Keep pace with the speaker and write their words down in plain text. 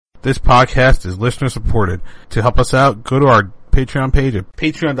This podcast is listener supported. To help us out, go to our Patreon page at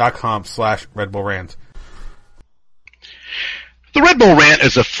patreon.com/Red Bull Rant. The Red Bull Rant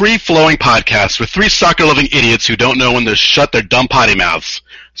is a free-flowing podcast with three soccer-loving idiots who don't know when to shut their dumb potty mouths.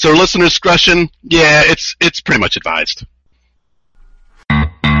 So listener discretion, yeah, it's pretty much advised.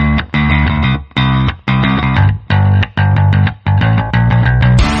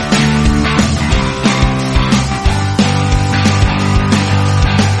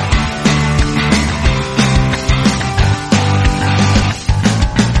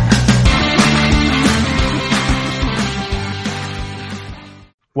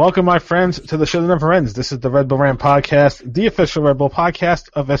 Welcome, my friends, to the show that never ends. This is the Red Bull Rant Podcast, the official Red Bull podcast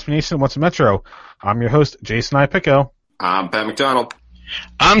of SB Nation Once Metro. I'm your host, Jason Ipico. I'm Pat McDonald.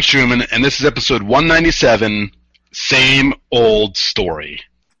 I'm Truman, and this is episode 197, Same Old Story.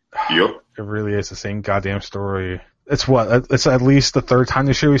 Yep. It really is the same goddamn story. It's at least the third time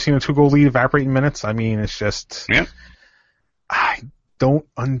this year we've seen a 2-goal lead evaporate in minutes. I mean, it's just... Yeah. I don't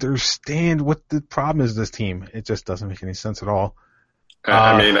understand what the problem is with this team. It just doesn't make any sense at all.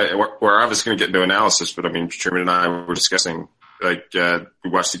 I mean, we're obviously going to get into analysis, but I mean, Truman and I were discussing, we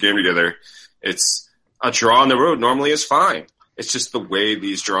watched the game together. It's a draw on the road normally is fine. It's just the way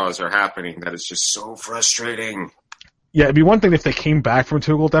these draws are happening that is just so frustrating. Yeah, it'd be one thing if they came back from a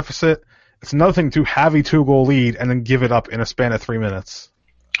 2-goal deficit. It's another thing to have a 2-goal lead and then give it up in a span of 3 minutes.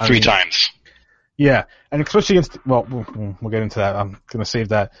 Three times. Yeah, and especially against, well, we'll get into that. I'm going to save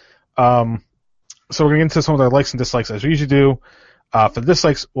that. So we're going to get into some of our likes and dislikes as we usually do. For the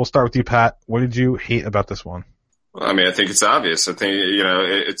dislikes, we'll start with you, Pat. What did you hate about this one? Well, I mean, I think it's obvious. I think,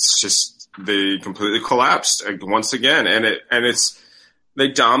 it's just they completely collapsed once again. They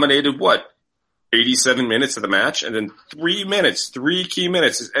dominated 87 minutes of the match, and then 3 key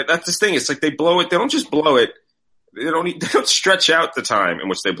minutes. That's the thing. It's like they blow it. They don't just blow it. They don't stretch out the time in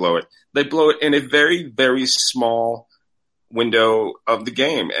which they blow it. They blow it in a very, very small window of the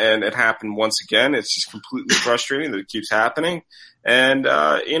game. And it happened once again. It's just completely frustrating that it keeps happening. And,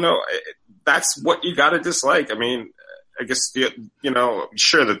 that's what you gotta dislike. I mean, I guess,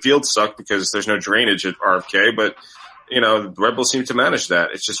 sure, the field sucked because there's no drainage at RFK, but, the Red Bulls seem to manage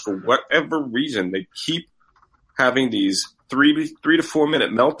that. It's just for whatever reason, they keep having these 3 to 4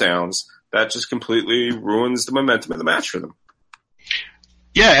 minute meltdowns that just completely ruins the momentum of the match for them.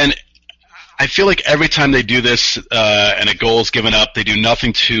 Yeah, and I feel like every time they do this, and a goal is given up, they do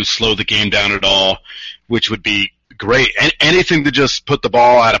nothing to slow the game down at all, which would be great. Anything to just put the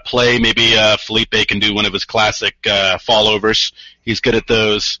ball out of play. Maybe Felipe can do one of his classic fallovers. He's good at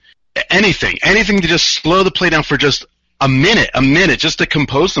those. Anything to just slow the play down for just a minute, just to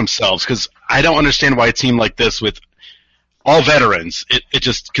compose themselves. Because I don't understand why a team like this with all veterans, it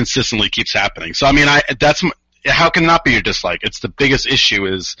just consistently keeps happening. So I mean, how can it not be your dislike? It's the biggest issue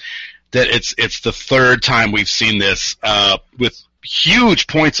is that it's the third time we've seen this with huge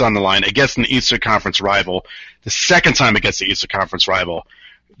points on the line against an Eastern Conference rival. The second time against the Eastern Conference rival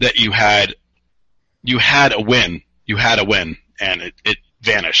that you had a win. You had a win, and it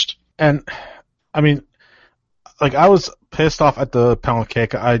vanished. And, I mean, I was pissed off at the penalty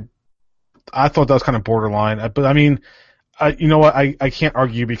kick. I thought that was kind of borderline. But, I mean, you know what? I can't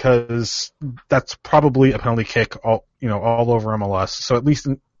argue because that's probably a penalty kick all over MLS. So at least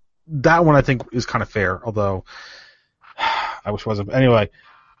that one I think is kind of fair, although I wish it wasn't. Anyway,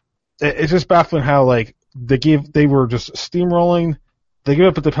 it's just baffling how, they were just steamrolling, they gave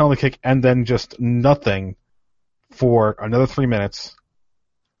up at the penalty kick, and then just nothing for another 3 minutes,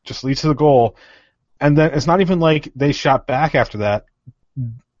 just leads to the goal, and then it's not even like they shot back after that.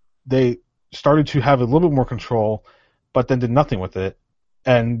 They started to have a little bit more control, but then did nothing with it,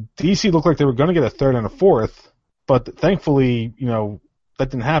 and DC looked like they were going to get a third and a fourth, but thankfully, that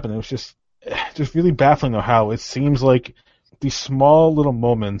didn't happen. It was just really baffling, though, how it seems like these small little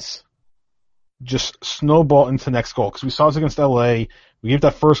moments just snowball into the next goal. Because we saw this against LA, we gave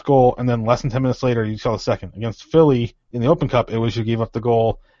that first goal, and then less than 10 minutes later, you saw the second. Against Philly in the Open Cup, it was you gave up the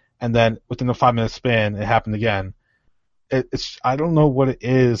goal, and then within a 5-minute span, it happened again. I don't know what it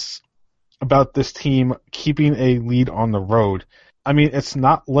is about this team keeping a lead on the road. I mean, it's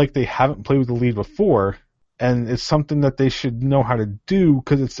not like they haven't played with the lead before, and it's something that they should know how to do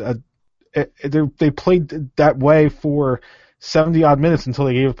because they played that way for 70-odd minutes until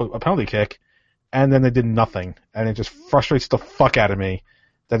they gave up a penalty kick, and then they did nothing. And it just frustrates the fuck out of me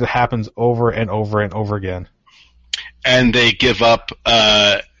that it happens over and over and over again. And they give up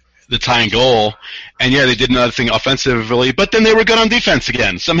the tying goal, and yeah, they did another thing offensively, but then they were good on defense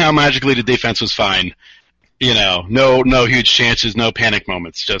again. Somehow, magically, the defense was fine. No huge chances, no panic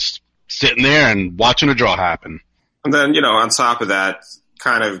moments, just sitting there and watching a draw happen. And then, on top of that,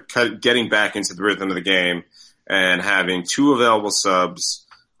 kind of getting back into the rhythm of the game and having two available subs,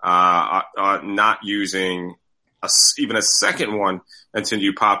 not using even a second one until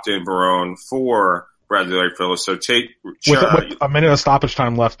you popped in Barone for Bradley Lightfield. So with a minute of stoppage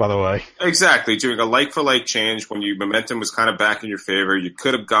time left, by the way. Exactly. Doing a like-for-like change when momentum was kind of back in your favor. You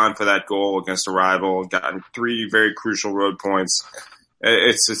could have gone for that goal against a rival, gotten 3 very crucial road points.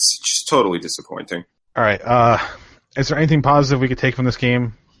 It's just totally disappointing. All right. Is there anything positive we could take from this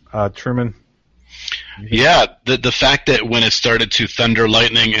game, Truman? Yeah, the fact that when it started to thunder,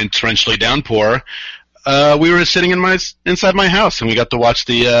 lightning, and torrentially downpour, we were sitting inside my house, and we got to watch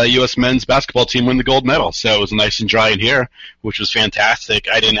the U.S. men's basketball team win the gold medal. So it was nice and dry in here, which was fantastic.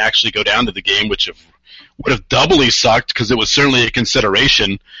 I didn't actually go down to the game, which would have doubly sucked because it was certainly a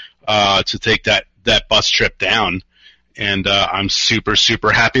consideration to take that bus trip down. And I'm super,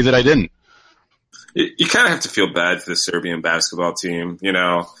 super happy that I didn't. You kind of have to feel bad for the Serbian basketball team, you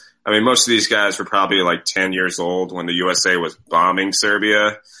know. I mean, most of these guys were probably like 10 years old when the USA was bombing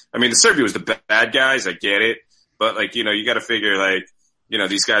Serbia. I mean, the Serbia was the bad guys. I get it. But, like, you know, you got to figure, like, you know,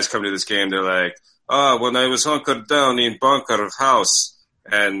 these guys come to this game, they're like, when I was hunkered down in bunker of house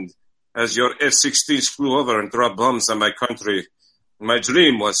and as your F-16 flew over and dropped bombs on my country, my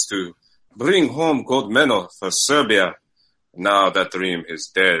dream was to bring home gold medal for Serbia. Now that dream is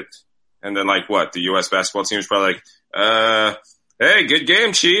dead. And then, like, what? The U.S. basketball team is probably like, hey, good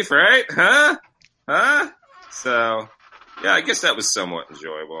game, Chief, right? Huh? So, yeah, I guess that was somewhat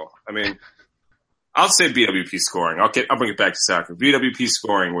enjoyable. I mean, I'll say BWP scoring. I'll bring it back to soccer. BWP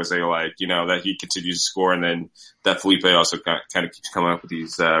scoring was that he continues to score, and then that Felipe also kind of keeps coming up with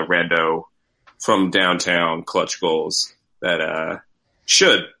these rando from downtown clutch goals that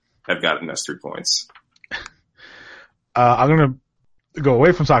should have gotten us 3 points. I'm going to go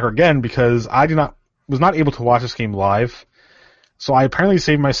away from soccer again because I was not able to watch this game live. So I apparently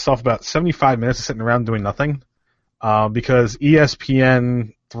saved myself about 75 minutes of sitting around doing nothing because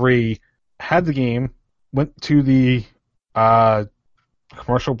ESPN 3 had the game, went to the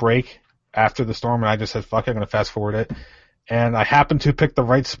commercial break after the storm, and I just said, fuck it, I'm going to fast forward it. And I happened to pick the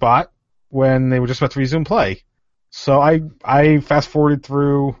right spot when they were just about to resume play. So I fast forwarded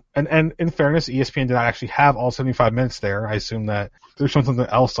through, and in fairness, ESPN did not actually have all 75 minutes there. I assume that there's something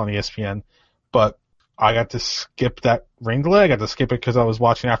else on ESPN, but I got to skip that ring delay. I got to skip it because I was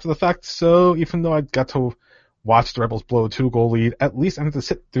watching after the fact. So even though I got to watch the Rebels blow a 2-goal lead, at least I had to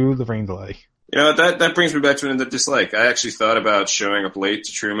sit through the ring delay. You know, that brings me back to another dislike. I actually thought about showing up late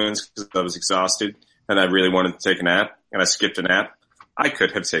to Truman's because I was exhausted and I really wanted to take a nap, and I skipped a nap. I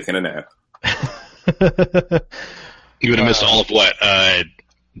could have taken a nap. You would have missed all of what,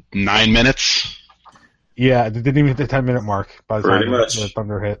 9 minutes? Yeah, they didn't even hit the 10-minute mark by the Pretty time much. the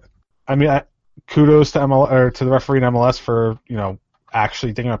Thunder hit. I mean, kudos to to the referee in MLS for, you know,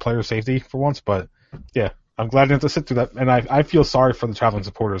 actually thinking about player safety for once, but yeah, I'm glad I didn't have to sit through that. And I feel sorry for the traveling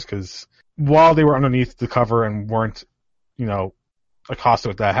supporters because while they were underneath the cover and weren't, you know, accosted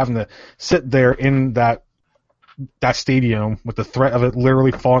with that, having to sit there in that stadium with the threat of it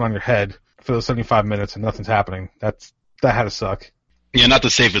literally falling on your head for those 75 minutes and nothing's happening, that had to suck. Yeah, not the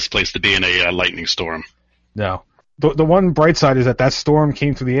safest place to be in a lightning storm. No. The one bright side is that storm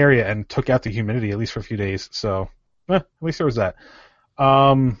came through the area and took out the humidity, at least for a few days. So, at least there was that.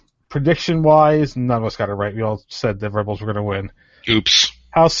 Prediction-wise, none of us got it right. We all said the Rebels were going to win. Oops.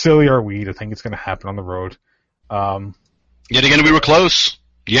 How silly are we to think it's going to happen on the road? Yet again, we were close.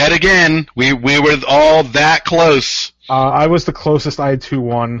 Yet again, we were all that close. I was the closest. I had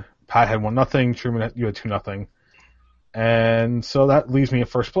 2-1. Pat had 1-0. Truman, you had 2-0. And so that leaves me in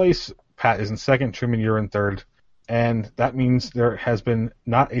first place. Pat is in second. Truman, you're in third. And that means there has been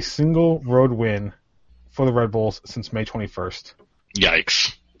not a single road win for the Red Bulls since May 21st.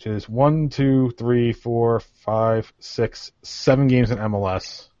 Yikes. Which is 1, 2, 3, 4, 5, 6, 7 games in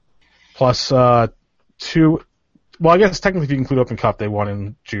MLS. Plus 2. Well, I guess technically if you include Open Cup, they won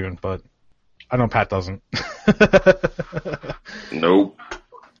in June, but I know Pat doesn't. Nope.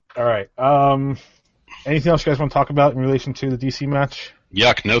 All right. Anything else you guys want to talk about in relation to the DC match?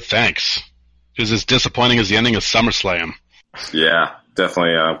 Yuck, no thanks. It was as disappointing as the ending of SummerSlam. Yeah,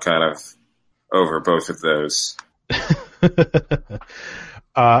 definitely. I'm kind of over both of those.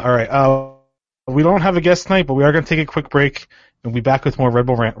 All right. We don't have a guest tonight, but we are going to take a quick break, and we'll be back with more Red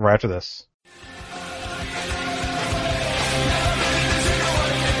Bull Rant right after this.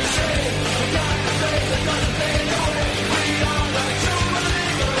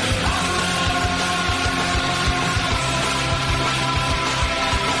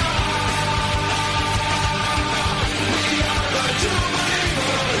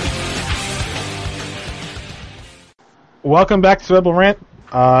 Welcome back to Rebel Rant.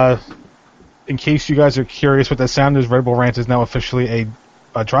 In case you guys are curious what that sound is, Red Bull Rant is now officially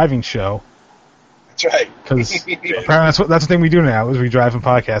a driving show. That's right. Because apparently that's the thing we do now, is we drive and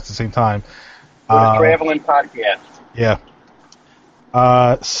podcast at the same time. We're a traveling podcast. Yeah.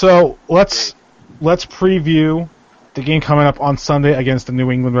 So let's preview the game coming up on Sunday against the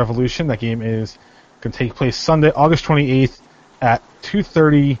New England Revolution. That game is going to take place Sunday, August 28th at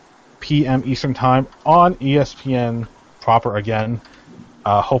 2:30 p.m. Eastern Time on ESPN proper again.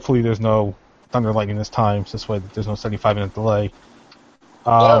 Hopefully there's no thunder and lightning this time, so this way there's no 75-minute delay.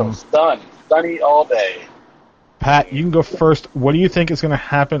 Sunny all day. Pat, you can go first. What do you think is going to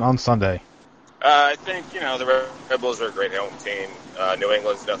happen on Sunday? I think, the Red Bulls are a great home team. New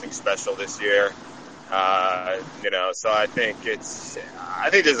England's nothing special this year. So I think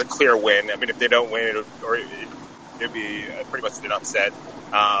there's a clear win. I mean, if they don't win, it'd be pretty much an upset.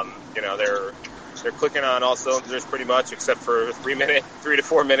 They're clicking on all cylinders pretty much, except for 3 to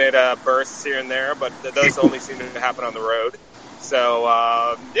 4 minute bursts here and there, but those only seem to happen on the road. So,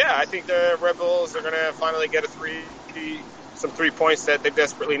 I think the Red Bulls are going to finally get some 3 points that they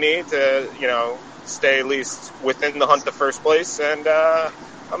desperately need to, stay at least within the hunt of first place. And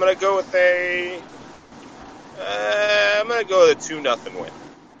I'm going to go with a 2-0 win.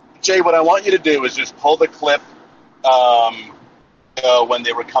 Jay, what I want you to do is just pull the clip when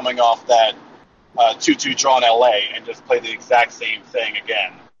they were coming off that 2-2 draw in LA and just play the exact same thing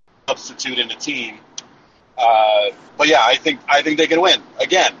again. Substitute in the team. But yeah, I think they can win.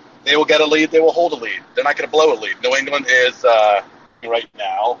 Again, they will get a lead. They will hold a lead. They're not going to blow a lead. New England is right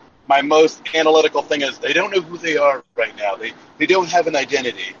now. My most analytical thing is they don't know who they are right now. They don't have an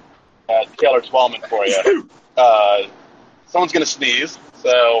identity. Taylor Twellman for you. Someone's going to sneeze,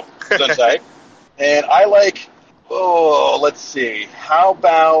 so don't say. And I like. Let's see. How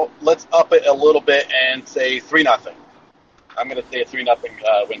about let's up it a little bit and say 3-0. I'm going to say a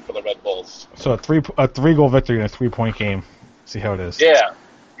 3-0 win for the Red Bulls. So a 3-goal victory in a 3-point game. See how it is. Yeah.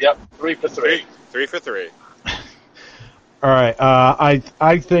 Yep. 3 for 3. 3 for 3. All right.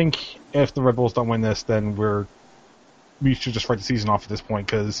 I think if the Red Bulls don't win this, then we should just write the season off at this point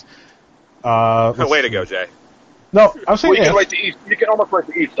because. Way to go, Jay. No, I was saying you can almost write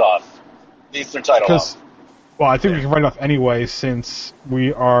the East off. The Eastern title off. Well, I think we can write it off anyway since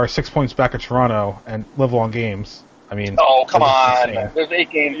we are 6 points back at Toronto and level on games. I mean, oh come on! There's 8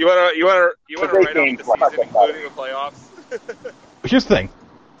 games. You want to write off the season, including the playoffs? Here's the thing.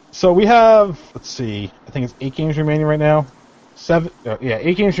 So we have, let's see, I think it's 8 games remaining right now.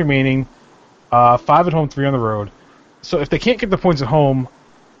 8 games remaining. 5 at home, 3 on the road. So if they can't get the points at home,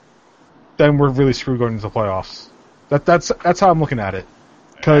 then we're really screwed going into the playoffs. That's how I'm looking at it.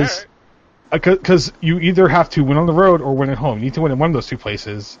 Because you either have to win on the road or win at home. You need to win in one of those two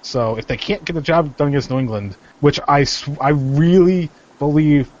places. So if they can't get the job done against New England, which I really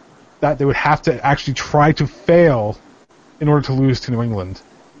believe that they would have to actually try to fail in order to lose to New England.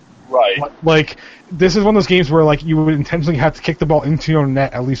 Right. Like, this is one of those games where you would intentionally have to kick the ball into your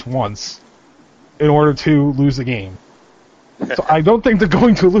net at least once in order to lose the game. So I don't think they're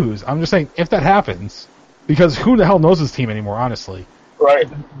going to lose. I'm just saying, if that happens, because who the hell knows this team anymore, honestly. Right.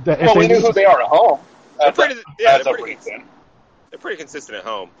 We knew who they are at home. They're pretty consistent at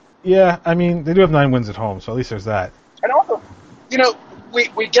home. Yeah, I mean, they do have 9 wins at home, so at least there's that. And also,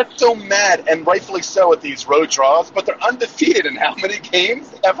 we get so mad, and rightfully so, at these road draws, but they're undefeated in how many games?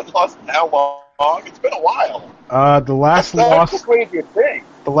 They haven't lost in how long? It's been a while. That's the craziest thing.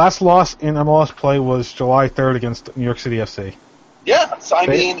 The last loss in MLS play was July 3rd against New York City FC. Yeah, so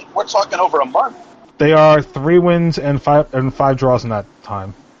we're talking over a month. They are 3 wins and 5 draws in that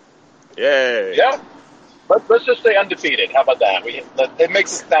time. Yay! Yeah. Let's just say undefeated. How about that? It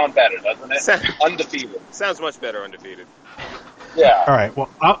makes it sound better, doesn't it? Undefeated. Sounds much better, undefeated. Yeah. All right. Well,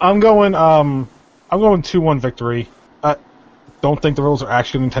 I'm going 2-1 victory. I don't think the Royals are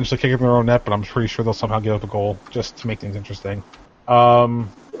actually going to intentionally kick it in their own net, but I'm pretty sure they'll somehow give up a goal just to make things interesting.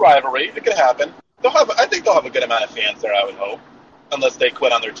 Rivalry. It could happen. I think they'll have a good amount of fans there, I would hope. Unless they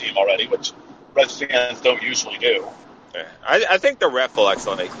quit on their team already, which Reds fans don't usually do. Yeah. I think the ref will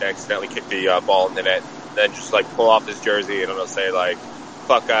accidentally kick the ball in the net, then just pull off his jersey and it'll say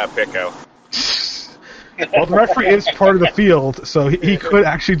 "fuck Pico." Well, the referee is part of the field, so he could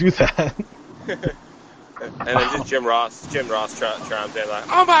actually do that. And then just Jim Ross chimes in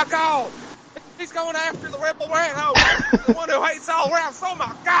 "Oh my God, he's going after the Red Bull Rant, the one who hates all refs. Oh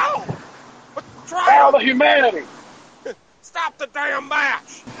my God, all the humanity. Stop the damn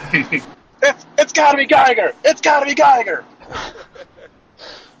match." It's gotta be Geiger! It's gotta be Geiger!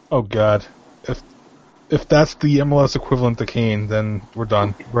 Oh God. If that's the MLS equivalent to Kane, then we're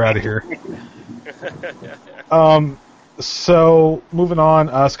done. We're out of here. So moving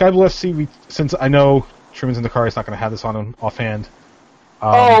on, Sky Blue FC. Since I know Truman's in the car, he's not going to have this on him offhand.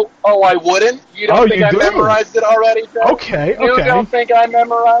 I wouldn't. You don't think I memorized it already, Joe? Okay. You don't think I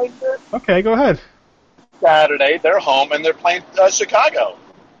memorized it? Okay, go ahead. Saturday, they're home and they're playing Chicago.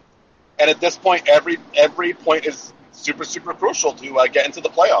 And at this point, every point is super, super crucial to get into the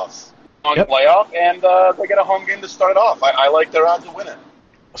playoffs. Playoff, and they get a home game to start off. I like their odds of winning.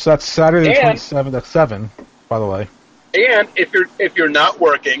 So that's Saturday the 27th at 7, by the way. And if you're not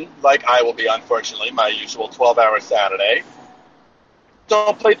working, like I will be, unfortunately, my usual 12-hour Saturday,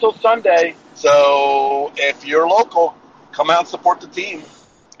 don't play till Sunday. So if you're local, come out and support the team.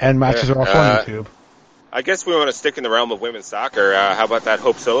 And matches are also on YouTube. I guess we want to stick in the realm of women's soccer. How about that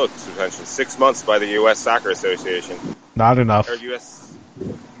Hope Solo suspension? 6 months by the U.S. Soccer Association. Not enough. Or U.S.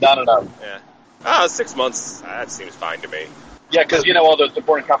 Not enough. Yeah. 6 months. That seems fine to me. Yeah, because all those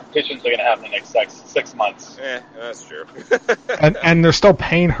important competitions are going to happen in the next 6 months. Yeah, that's true. and they're still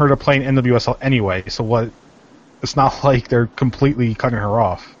paying her to play in NWSL anyway, so what? It's not like they're completely cutting her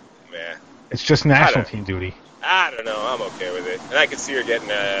off. Yeah. It's just national team duty. I don't know. I'm okay with it. And I can see her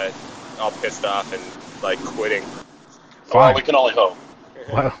getting all pissed off and, quitting. Fine. Well, we can only hope.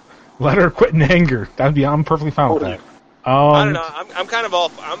 Let her quit in anger. I'm perfectly fine with that. I don't know. I'm kind of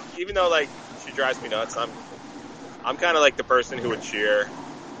all... even though, she drives me nuts, I'm kind of like the person who would cheer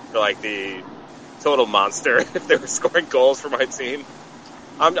for, the total monster if they were scoring goals for my team.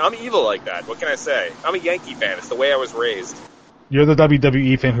 I'm evil like that. What can I say? I'm a Yankee fan. It's the way I was raised. You're the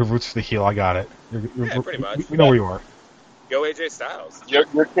WWE fan who roots for the heel. I got it. You're pretty much. We know where you are. Go AJ Styles. You're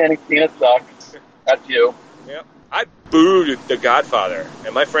standing Cena sucks. That's you. Yep. I booed The Godfather,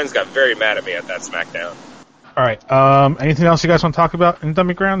 and my friends got very mad at me at that SmackDown. All right. Anything else you guys want to talk about in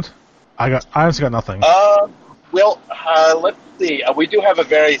Dummy Ground? I honestly got nothing. Let's see. We do have a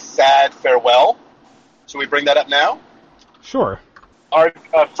very sad farewell. Should we bring that up now? Sure. Our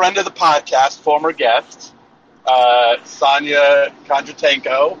friend of the podcast, former guest, Sonia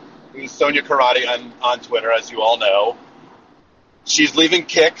Kondratenko, who's Sonia Karate on Twitter, as you all know. She's leaving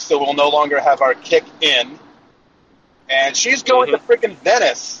Kick, so we'll no longer have our Kick in. And she's going to freaking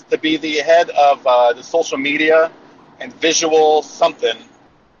Venice to be the head of the social media and visual something.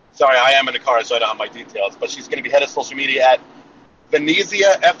 Sorry, I am in the car, so I don't have my details. But she's going to be head of social media at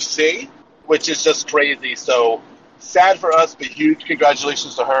Venezia FC, which is just crazy. So sad for us, but huge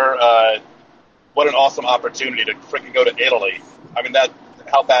congratulations to her. What an awesome opportunity to freaking go to Italy. I mean,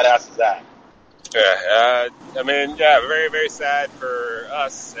 how badass is that? Yeah, very, very sad for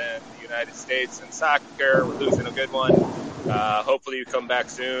us and the United States and soccer. We're losing a good one. Hopefully you come back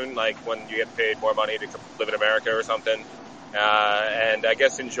soon, when you get paid more money to live in America or something. And I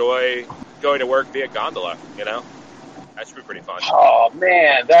guess enjoy going to work via gondola, That should be pretty fun. Oh,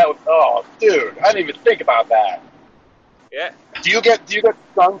 man, dude, I didn't even think about that. Yeah. Do you get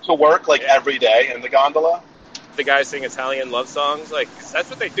sung to work, every day in the gondola? The guys sing Italian love songs, that's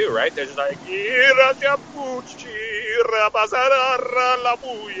what they do, right? They're just like,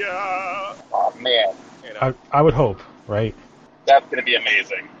 oh, man. I would hope, right? That's going to be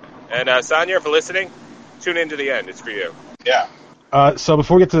amazing. And Sonia, if you're listening, tune in to the end. It's for you. Yeah. So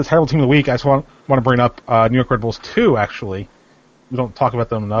before we get to the terrible team of the week, I just want to bring up New York Red Bulls 2, actually. We don't talk about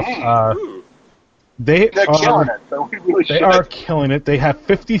them enough. They're killing it. So we really they are killing it. They have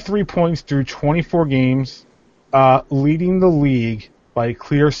 53 points through 24 games, leading the league by a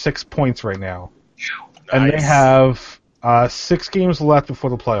clear 6 points right now. Nice. And they have 6 games left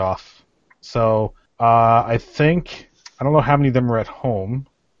before the playoff. So I don't know how many of them are at home.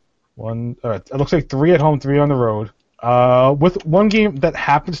 It looks like 3 at home, 3 on the road. With one game that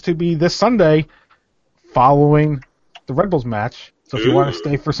happens to be this Sunday following the Red Bulls match. So if you want to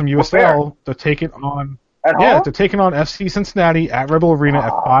stay for some USL, they're taking on they're taking on FC Cincinnati at Red Bull Arena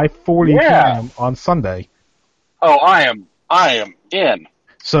at 5:40 p.m. on Sunday. Oh, I am in.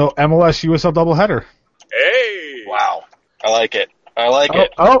 So MLS USL doubleheader. Hey! Wow, I like it.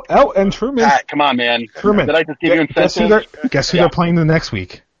 It. Oh, and Truman. Pat, come on, man. Truman. Did I just give you incentive? Guess who they're playing the next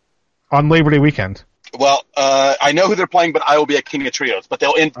week on Labor Day weekend? Well, I know who they're playing, but I will be at King of Trios. But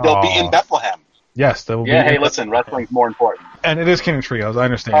they'll be in Bethlehem. Yes, they will be. Yeah, hey, listen, wrestling's more important. And it is King of Trios, I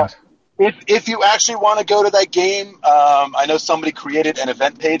understand. If you actually want to go to that game, I know somebody created an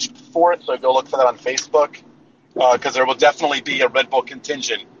event page for it, so go look for that on Facebook, because there will definitely be a Red Bull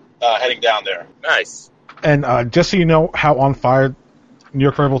contingent heading down there. Nice. And just so you know how on fire New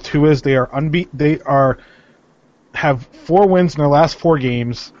York Red Bull 2 is, they are unbeaten. They have 4 wins in their last 4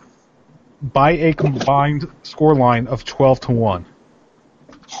 games by a combined scoreline of 12-1.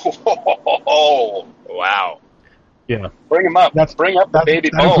 Oh, wow. Yeah. Bring him up. Bring up the baby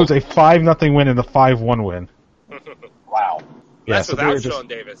That includes a 5-0 win and a 5-1 win. Wow. Yeah, That's so without they're Sean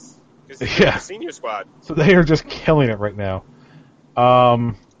Davis. Because he's Yeah. the senior squad. So they are just killing it right now.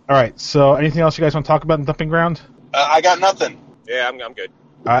 All right. So anything else you guys want to talk about in Dumping Ground? I got nothing. Yeah, I'm good.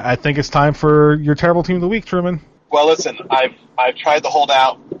 I think it's time for your terrible team of the week, Truman. Well, listen, I've tried to hold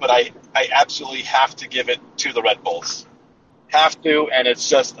out, but I absolutely have to give it to the Red Bulls. Have to, and it's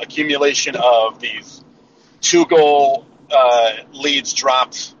just accumulation of these 2-goal leads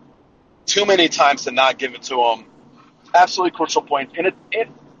dropped too many times to not give it to them. Absolutely crucial point in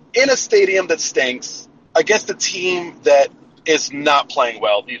a stadium that stinks against a team that is not playing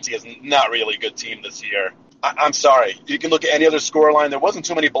well. DC is not really a good team this year. I'm sorry. You can look at any other scoreline. There wasn't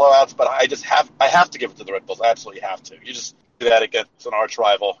too many blowouts, but I have to give it to the Red Bulls. I absolutely have to. You just do that against an arch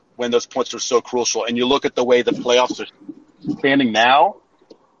rival when those points are so crucial. And you look at the way the playoffs are standing now,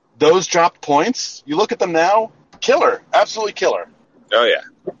 those dropped points, you look at them now, killer. Absolutely killer. Oh, yeah.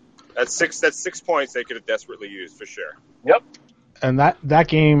 That's 6 points they could have desperately used, for sure. Yep. And that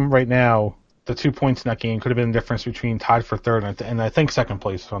game right now, the 2 points in that game could have been the difference between tied for third and I think second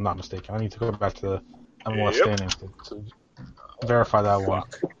place, if I'm not mistaken. I need to go back to the MLS standings to verify that one.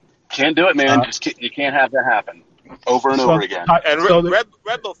 Can't do it, man. You can't have that happen over and over again. And Red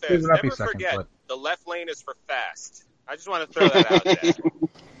Bull fans, never forget, the left lane is for fast. I just want to throw that out there.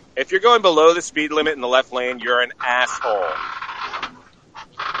 If you're going below the speed limit in the left lane, you're an asshole.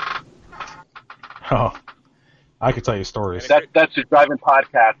 Oh, I could tell you stories. That's your driving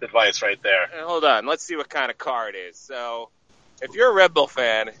podcast advice right there. Hold on. Let's see what kind of car it is. So, if you're a Red Bull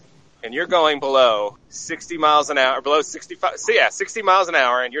fan and you're going below 60 miles an hour, below 65, 60 miles an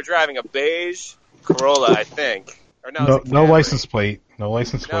hour, and you're driving a beige Corolla, I think. Or no license plate. No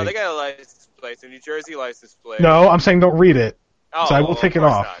license plate. No, they got a license plate. It's a New Jersey license plate. No, I'm saying don't read it. Oh, so I will take it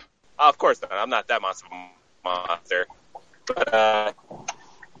off. Not. Oh, of course not. I'm not that monster. But,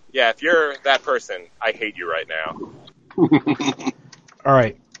 yeah, if you're that person, I hate you right now. All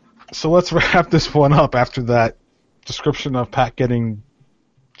right. So let's wrap this one up after that description of Pat getting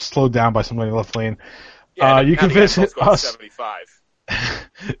slowed down by somebody in the left lane. Yeah, you can visit us. 75.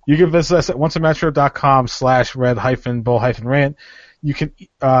 You can visit us at onceamatchup.com/red-bull-rant. You can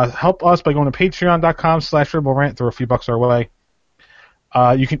help us by going to patreon.com/redbullrant. Throw a few bucks our way.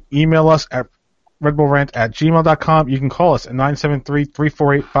 You can email us at redbullrant@gmail.com. You can call us at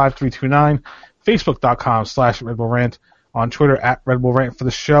 973-348-5329. Facebook.com/redbullrant. On Twitter at redbullrant for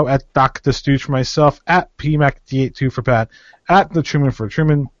the show. At Doc the Stooge for myself. At PMAC-D82 for Pat. At The Truman for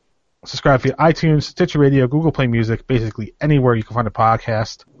Truman. Subscribe via iTunes, Stitcher Radio, Google Play Music, basically anywhere you can find a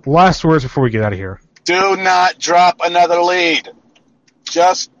podcast. Last words before we get out of here. Do not drop another lead.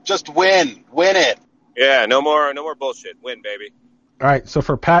 Just win. Win it. Yeah, no more bullshit. Win, baby. All right, so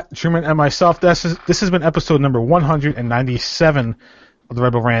for Pat, Truman, and myself, this has been episode number 197 of the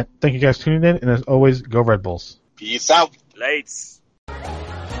Red Bull Rant. Thank you guys for tuning in, and as always, go Red Bulls. Peace out. Lates.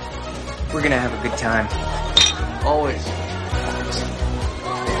 We're gonna have a good time. Always.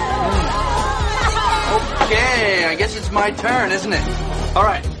 Okay, I guess it's my turn, isn't it? All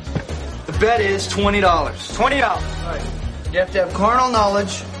right. The bet is $20. $20. All right. You have to have carnal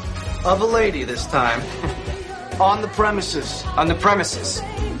knowledge of a lady this time. On the premises. On the premises.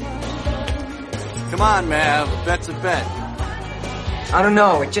 Come on, man. A bet's a bet. I don't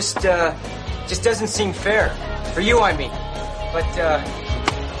know. It just doesn't seem fair. For you, I mean. But,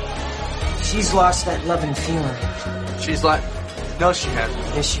 she's lost that love and feeling. She's like... No, she hasn't.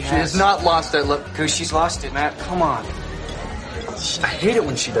 Yes, she has. She has not lost that love. Because she's lost it. Matt, come on. I hate it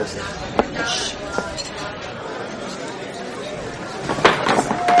when she does that.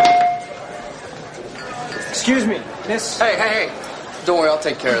 Excuse me, miss. Hey. Don't worry, I'll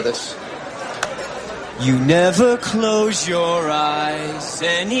take care of this. You never close your eyes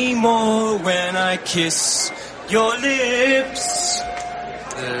anymore when I kiss your lips.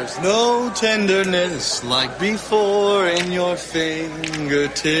 There's no tenderness like before in your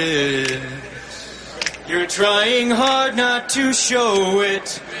fingertips. You're trying hard not to show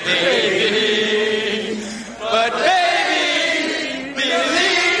it, baby. But baby,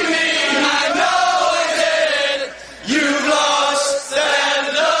 believe me, I know that you've lost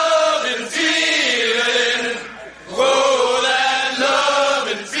that love and feeling. Whoa, that love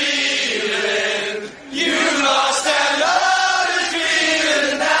and feeling. You've lost that love and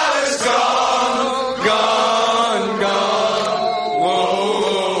feeling. Now it's gone, gone, gone.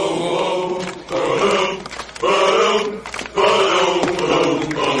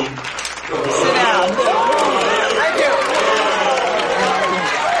 Sit down. Thank you.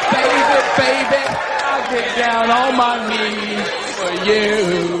 Baby, I'll get down on my knees for you.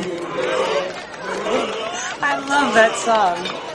 I love that song.